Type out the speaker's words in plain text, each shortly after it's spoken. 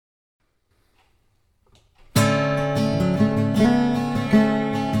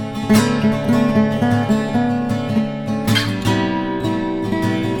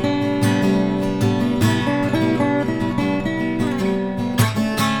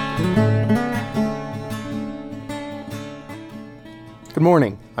Good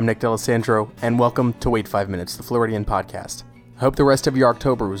morning, I'm Nick D'Alessandro, and welcome to Wait 5 Minutes, the Floridian podcast. I hope the rest of your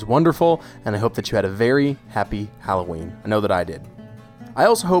October was wonderful, and I hope that you had a very happy Halloween. I know that I did. I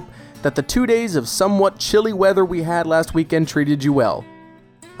also hope that the 2 days of somewhat chilly weather we had last weekend treated you well.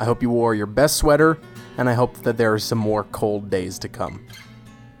 I hope you wore your best sweater, and I hope that there are some more cold days to come.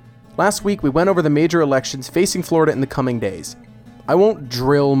 Last week, we went over the major elections facing Florida in the coming days. I won't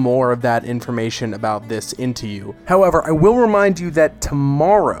drill more of that information about this into you. However, I will remind you that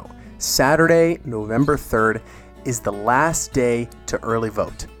tomorrow, Saturday, November 3rd, is the last day to early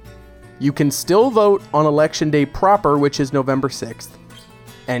vote. You can still vote on Election Day proper, which is November 6th.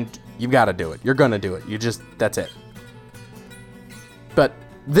 And you've got to do it. You're going to do it. That's it. But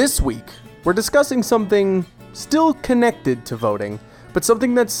this week, we're discussing something still connected to voting, but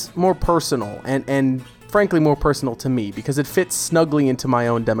something that's more personal and frankly more personal to me because it fits snugly into my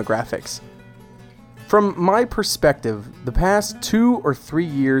own demographics. From my perspective, the past 2 or 3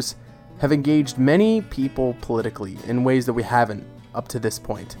 years have engaged many people politically in ways that we haven't up to this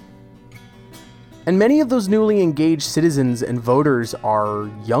point. And many of those newly engaged citizens and voters are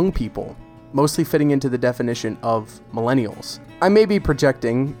young people, mostly fitting into the definition of millennials. I may be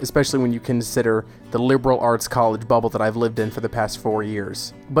projecting, especially when you consider the liberal arts college bubble that I've lived in for the past 4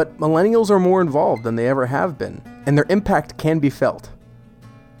 years. But millennials are more involved than they ever have been, and their impact can be felt.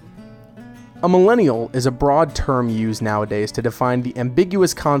 A millennial is a broad term used nowadays to define the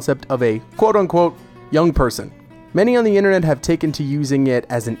ambiguous concept of a quote-unquote young person. Many on the internet have taken to using it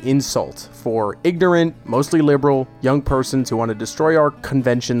as an insult for ignorant, mostly liberal, young persons who want to destroy our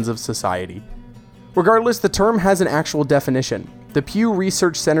conventions of society. Regardless, the term has an actual definition. The Pew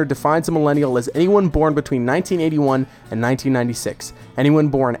Research Center defines a millennial as anyone born between 1981 and 1996. Anyone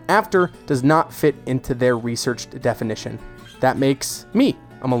born after does not fit into their researched definition. That makes me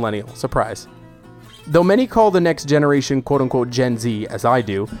a millennial. Surprise. Though many call the next generation quote-unquote Gen Z, as I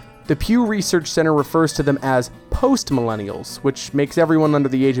do, the Pew Research Center refers to them as post-millennials, which makes everyone under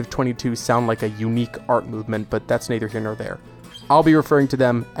the age of 22 sound like a unique art movement, but that's neither here nor there. I'll be referring to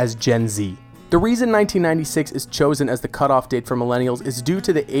them as Gen Z. The reason 1996 is chosen as the cutoff date for millennials is due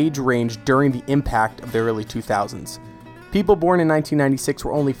to the age range during the impact of the early 2000s. People born in 1996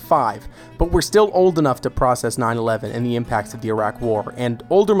 were only 5, but were still old enough to process 9/11 and the impacts of the Iraq War, and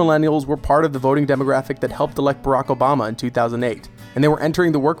older millennials were part of the voting demographic that helped elect Barack Obama in 2008, and they were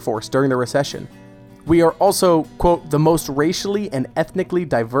entering the workforce during the recession. We are also, quote, the most racially and ethnically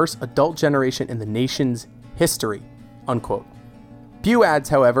diverse adult generation in the nation's history, unquote. Pew adds,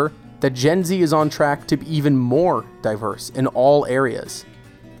 however, that Gen Z is on track to be even more diverse in all areas.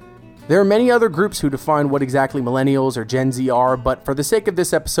 There are many other groups who define what exactly millennials or Gen Z are, but for the sake of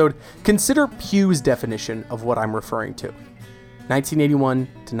this episode, consider Pew's definition of what I'm referring to. 1981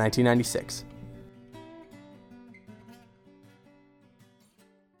 to 1996.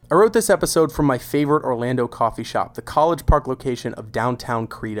 I wrote this episode from my favorite Orlando coffee shop, the College Park location of downtown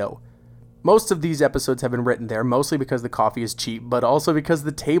Credo. Most of these episodes have been written there, mostly because the coffee is cheap, but also because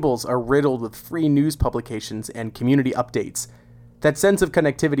the tables are riddled with free news publications and community updates. That sense of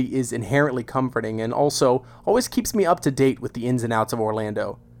connectivity is inherently comforting and also always keeps me up to date with the ins and outs of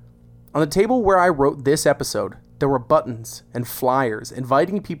Orlando. On the table where I wrote this episode, there were buttons and flyers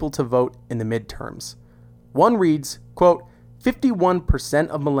inviting people to vote in the midterms. One reads, quote, 51%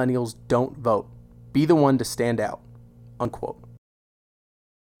 of millennials don't vote. Be the one to stand out, unquote.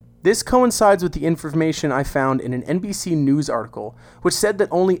 This coincides with the information I found in an NBC News article, which said that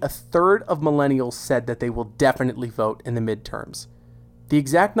only a third of millennials said that they will definitely vote in the midterms. The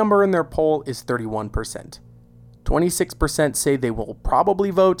exact number in their poll is 31%. 26% say they will probably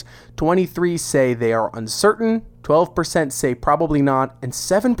vote, 23% say they are uncertain, 12% say probably not, and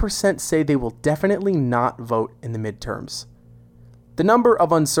 7% say they will definitely not vote in the midterms. The number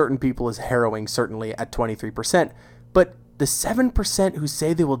of uncertain people is harrowing, certainly at 23%, but the 7% who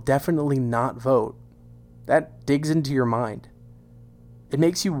say they will definitely not vote, that digs into your mind. It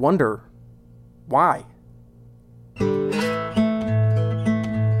makes you wonder, why?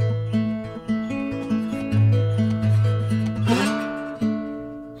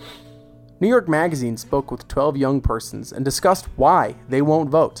 New York Magazine spoke with 12 young persons and discussed why they won't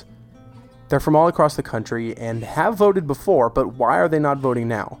vote. They're from all across the country and have voted before, but why are they not voting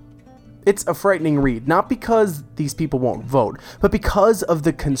now? It's a frightening read, not because these people won't vote, but because of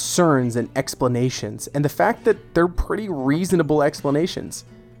the concerns and explanations, and the fact that they're pretty reasonable explanations.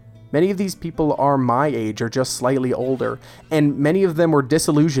 Many of these people are my age or just slightly older, and many of them were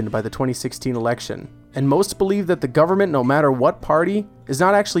disillusioned by the 2016 election, and most believe that the government, no matter what party, is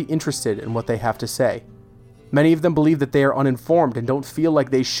not actually interested in what they have to say. Many of them believe that they are uninformed and don't feel like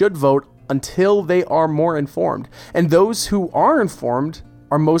they should vote until they are more informed. And those who are informed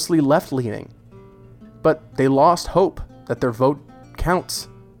are mostly left-leaning. But they lost hope that their vote counts.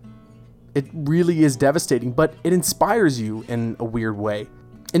 It really is devastating, but it inspires you in a weird way.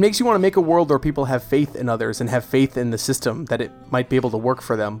 It makes you want to make a world where people have faith in others and have faith in the system that it might be able to work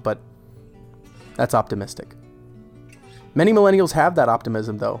for them, but that's optimistic. Many millennials have that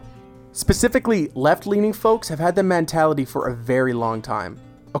optimism, though. Specifically, left-leaning folks have had the mentality for a very long time.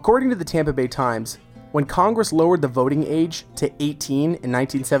 According to the Tampa Bay Times, when Congress lowered the voting age to 18 in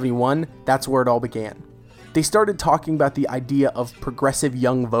 1971, that's where it all began. They started talking about the idea of progressive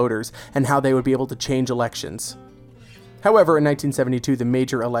young voters and how they would be able to change elections. However, in 1972, the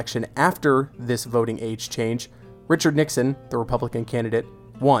major election after this voting age change, Richard Nixon, the Republican candidate,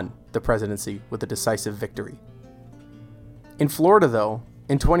 won the presidency with a decisive victory. In Florida, though,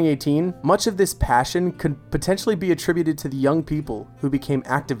 in 2018, much of this passion could potentially be attributed to the young people who became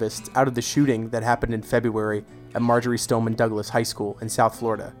activists out of the shooting that happened in February at Marjory Stoneman Douglas High School in South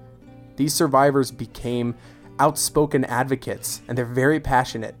Florida. These survivors became outspoken advocates, and they're very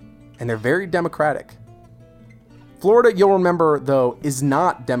passionate, and they're very democratic. Florida, you'll remember, though, is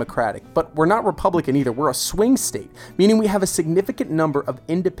not Democratic, but we're not Republican either. We're a swing state, meaning we have a significant number of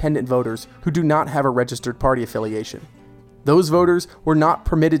independent voters who do not have a registered party affiliation. Those voters were not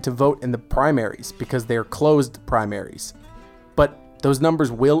permitted to vote in the primaries because they are closed primaries. But those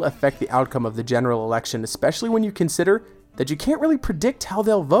numbers will affect the outcome of the general election, especially when you consider that you can't really predict how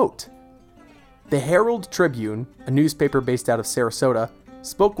they'll vote. The Herald Tribune, a newspaper based out of Sarasota,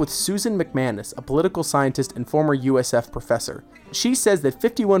 spoke with Susan McManus, a political scientist and former USF professor. She says that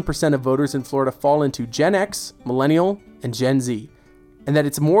 51% of voters in Florida fall into Gen X, Millennial, and Gen Z, and that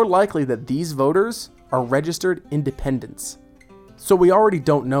it's more likely that these voters are registered independents. So we already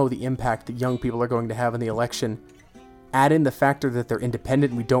don't know the impact that young people are going to have in the election. Add in the factor that they're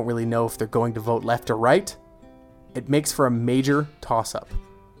independent and we don't really know if they're going to vote left or right. It makes for a major toss-up.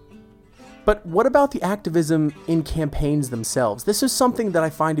 But what about the activism in campaigns themselves? This is something that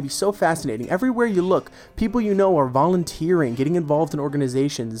I find to be so fascinating. Everywhere you look, people you know are volunteering, getting involved in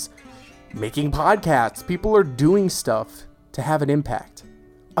organizations, making podcasts. People are doing stuff to have an impact.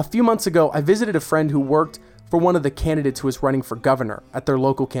 A few months ago, I visited a friend who worked for one of the candidates who was running for governor at their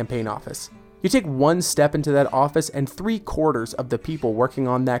local campaign office. You take one step into that office and 3/4 of the people working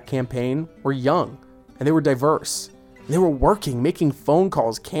on that campaign were young, and they were diverse. They were working, making phone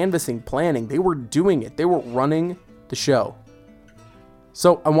calls, canvassing, planning. They were doing it. They were running the show.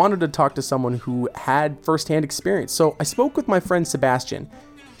 So I wanted to talk to someone who had firsthand experience. So I spoke with my friend Sebastian.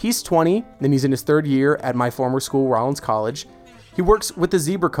 He's 20, and he's in his 3rd year at my former school, Rollins College. He works with the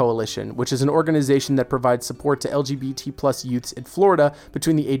Zebra Coalition, which is an organization that provides support to LGBT+ youths in Florida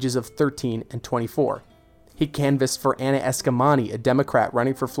between the ages of 13 and 24. He canvassed for Anna Eskamani, a Democrat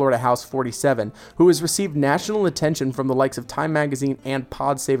running for Florida House 47, who has received national attention from the likes of Time Magazine and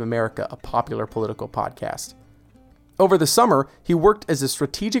Pod Save America, a popular political podcast. Over the summer, he worked as a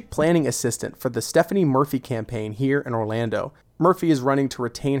strategic planning assistant for the Stephanie Murphy campaign here in Orlando. Murphy is running to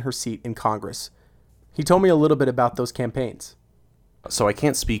retain her seat in Congress. He told me a little bit about those campaigns. So I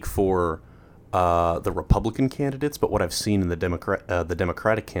can't speak for the Republican candidates, but what I've seen in the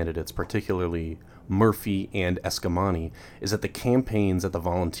Democratic candidates, particularly Murphy and Eskamani, is that the campaigns at the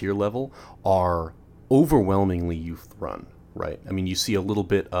volunteer level are overwhelmingly youth-run, right? I mean, you see a little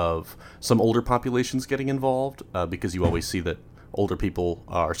bit of some older populations getting involved because you always see that older people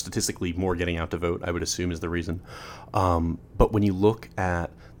are statistically more getting out to vote, I would assume is the reason. But when you look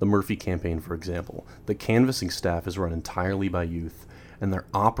at the Murphy campaign, for example, the canvassing staff is run entirely by youth, and they're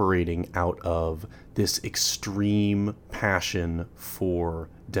operating out of this extreme passion for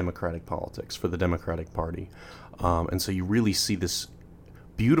Democratic politics, for the Democratic Party. And so you really see this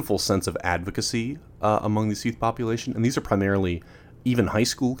beautiful sense of advocacy among this youth population. And these are primarily even high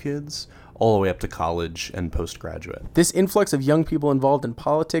school kids, all the way up to college and postgraduate. This influx of young people involved in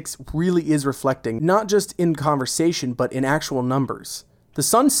politics really is reflecting, not just in conversation, but in actual numbers. The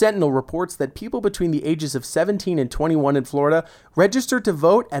Sun Sentinel reports that people between the ages of 17 and 21 in Florida registered to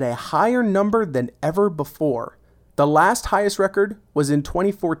vote at a higher number than ever before. The last highest record was in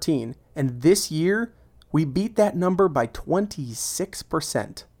 2014, and this year, we beat that number by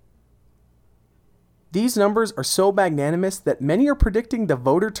 26%. These numbers are so magnanimous that many are predicting the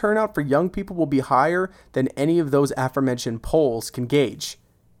voter turnout for young people will be higher than any of those aforementioned polls can gauge.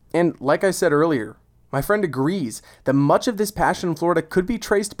 And like I said earlier, My friend agrees that much of this passion in Florida could be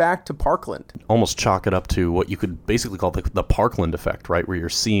traced back to Parkland. Almost chalk it up to what you could basically call the Parkland effect, right? Where you're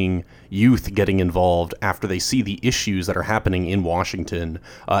seeing youth getting involved after they see the issues that are happening in Washington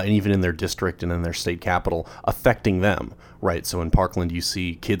and even in their district and in their state capital affecting them, right? So in Parkland, you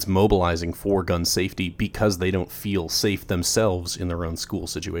see kids mobilizing for gun safety because they don't feel safe themselves in their own school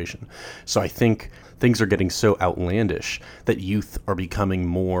situation. So I think things are getting so outlandish that youth are becoming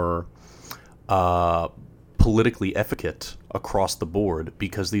more politically efficient across the board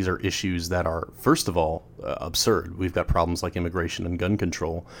because these are issues that are, first of all, absurd. We've got problems like immigration and gun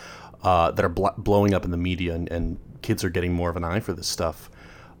control that are blowing up in the media, and kids are getting more of an eye for this stuff.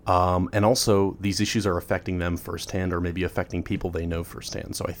 And also, these issues are affecting them firsthand or maybe affecting people they know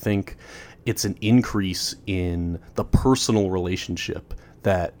firsthand. So I think it's an increase in the personal relationship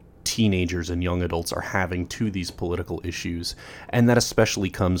that teenagers and young adults are having to these political issues, and that especially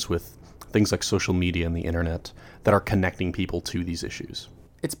comes with things like social media and the internet that are connecting people to these issues.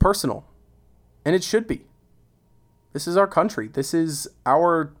 It's personal, and it should be. This is our country. This is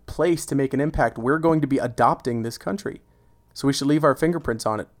our place to make an impact. We're going to be adopting this country, so we should leave our fingerprints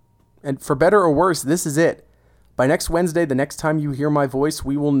on it. And for better or worse, this is it. By next Wednesday, the next time you hear my voice,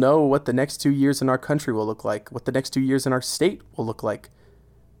 we will know what the next 2 years in our country will look like, what the next 2 years in our state will look like.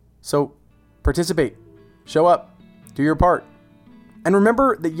 So participate, show up, do your part. And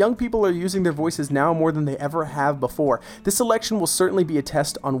remember that young people are using their voices now more than they ever have before. This election will certainly be a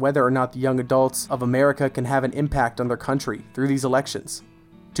test on whether or not the young adults of America can have an impact on their country through these elections.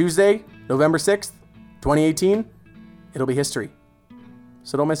 Tuesday, November 6th, 2018, it'll be history.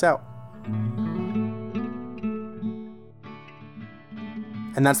 So don't miss out.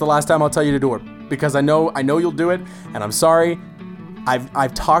 And that's the last time I'll tell you to do it, because I know you'll do it, and I'm sorry.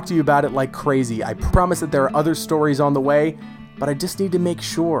 I've talked to you about it like crazy. I promise that there are other stories on the way, but I just need to make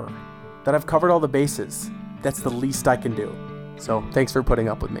sure that I've covered all the bases. That's the least I can do. So thanks for putting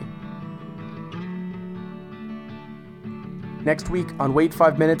up with me. Next week on Wait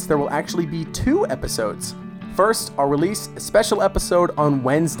 5 Minutes, there will actually be 2 episodes. First, I'll release a special episode on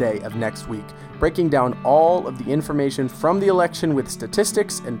Wednesday of next week, breaking down all of the information from the election with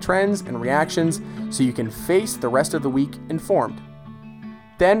statistics and trends and reactions so you can face the rest of the week informed.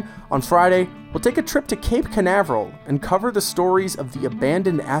 Then, on Friday, we'll take a trip to Cape Canaveral and cover the stories of the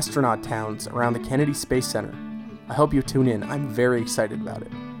abandoned astronaut towns around the Kennedy Space Center. I hope you tune in. I'm very excited about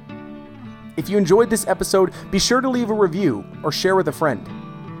it. If you enjoyed this episode, be sure to leave a review or share with a friend.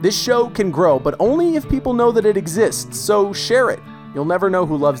 This show can grow, but only if people know that it exists, so share it. You'll never know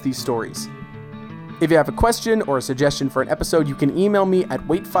who loves these stories. If you have a question or a suggestion for an episode, you can email me at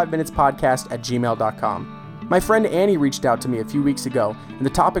wait5minutespodcast@gmail.com. My friend Annie reached out to me a few weeks ago, and the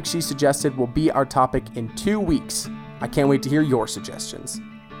topic she suggested will be our topic in 2 weeks. I can't wait to hear your suggestions.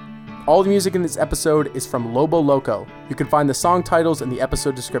 All the music in this episode is from Lobo Loco. You can find the song titles in the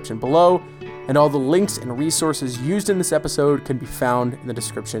episode description below, and all the links and resources used in this episode can be found in the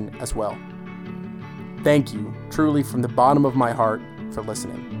description as well. Thank you, truly from the bottom of my heart, for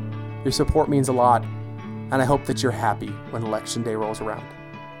listening. Your support means a lot, and I hope that you're happy when Election Day rolls around.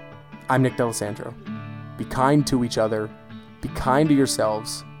 I'm Nick D'Alessandro. Be kind to each other, be kind to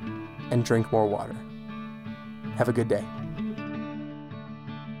yourselves, and drink more water. Have a good day.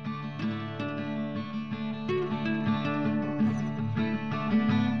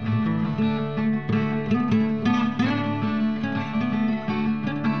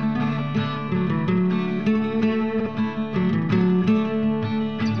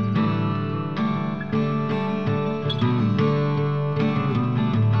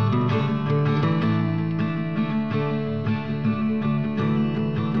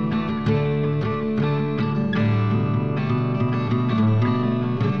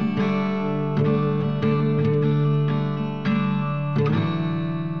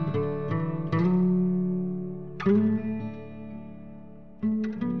 Thank you.